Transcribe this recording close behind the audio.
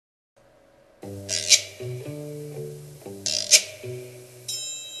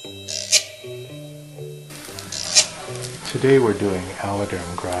Today we're doing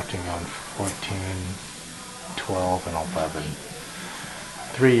AlloDerm grafting on 14, 12, and 11.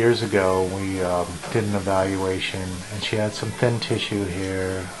 3 years ago we did an evaluation and she had some thin tissue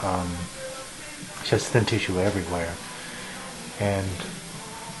here. She has thin tissue everywhere. And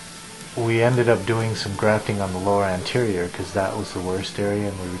we ended up doing some grafting on the lower anterior because that was the worst area,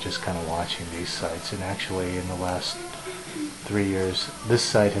 and we were just kind of watching these sites. And actually in the last 3 years this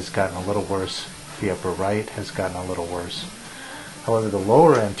site has gotten a little worse. The upper right has gotten a little worse. However, the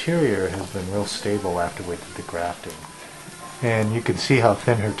lower anterior has been real stable after we did the grafting. And you can see how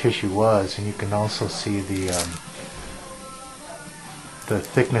thin her tissue was, and you can also see the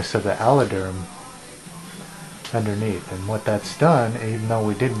thickness of the AlloDerm underneath. And what that's done, even though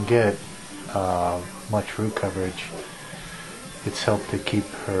we didn't get much root coverage, it's helped to keep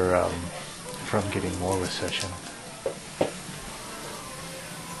her from getting more recession.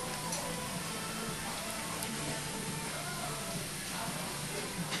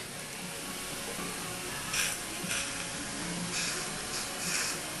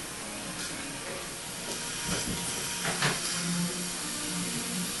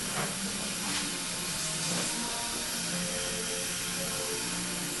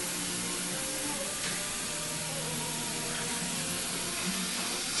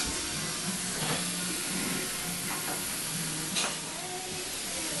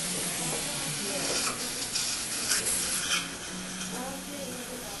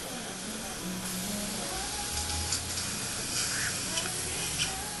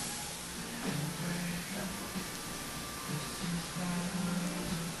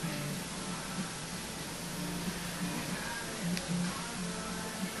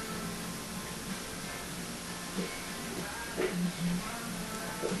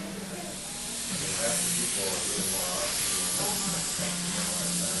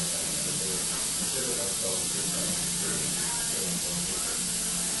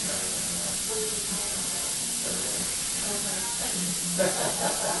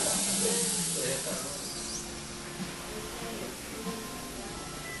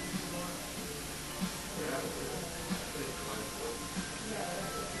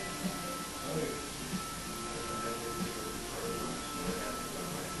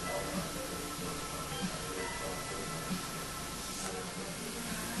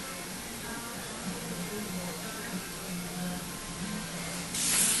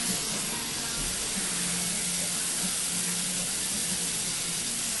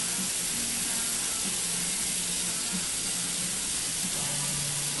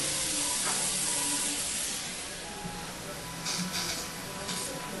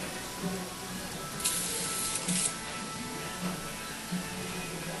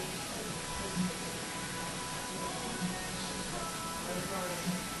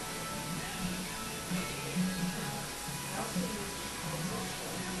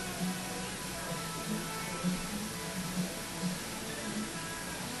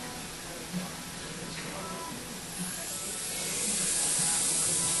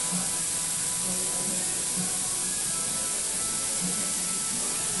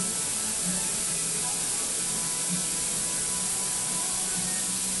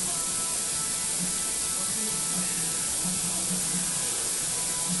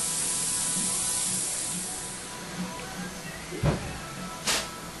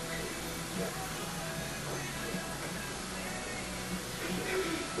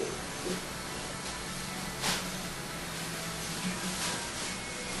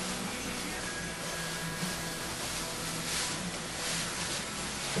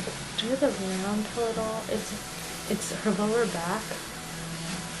 Do the round a little. It's her lower back.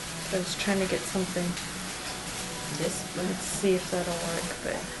 So I was trying to get something. This? Let's see if that'll work.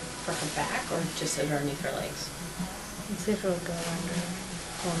 But For her back or just underneath her legs? let's see if it'll go under.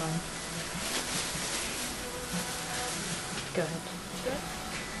 Hold on. Go ahead.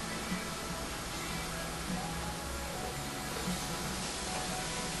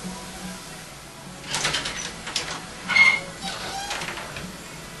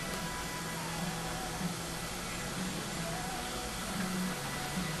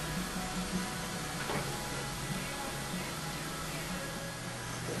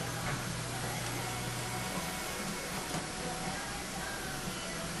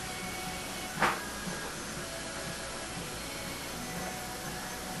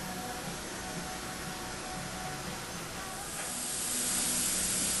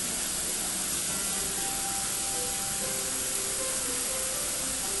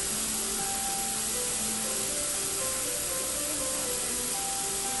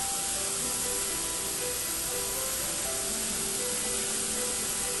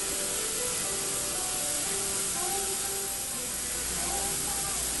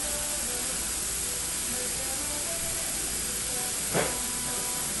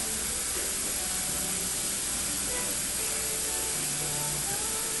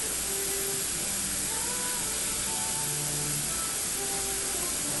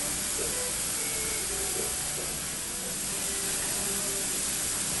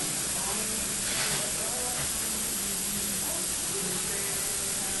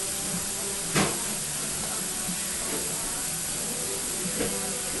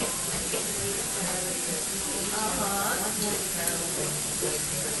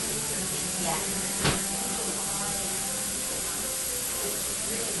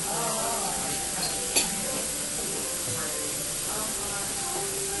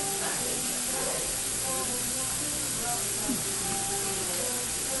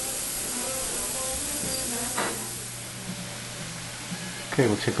 Okay,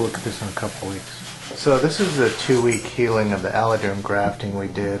 we'll take a look at this in a couple weeks. So this is the 2-week healing of the AlloDerm grafting we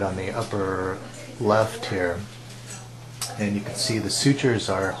did on the upper left here. And you can see the sutures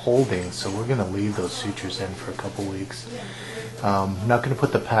are holding, so we're going to leave those sutures in for a couple weeks. I'm not going to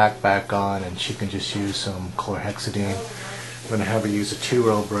put the pack back on, and she can just use some chlorhexidine. I'm going to have her use a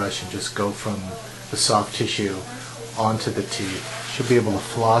 2-row brush and just go from the soft tissue onto the teeth. She'll be able to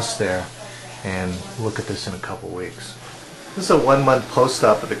floss there, and look at this in a couple weeks. This is a 1-month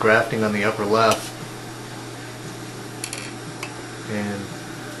post-op of the grafting on the upper left, and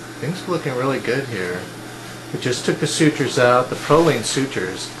things are looking really good here. We just took the sutures out. The Proline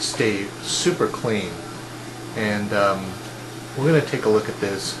sutures stay super clean, and we're going to take a look at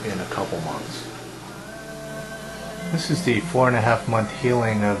this in a couple months. This is the 4.5-month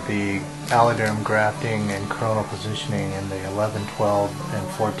healing of the AlloDerm grafting and coronal positioning in the 11, 12, and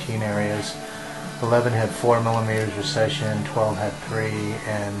 14 areas. 11 had 4 millimeters recession, 12 had 3,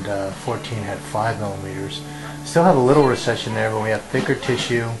 and 14 had 5 millimeters. Still have a little recession there, but we have thicker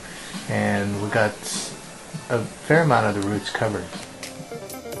tissue, and we got a fair amount of the roots covered.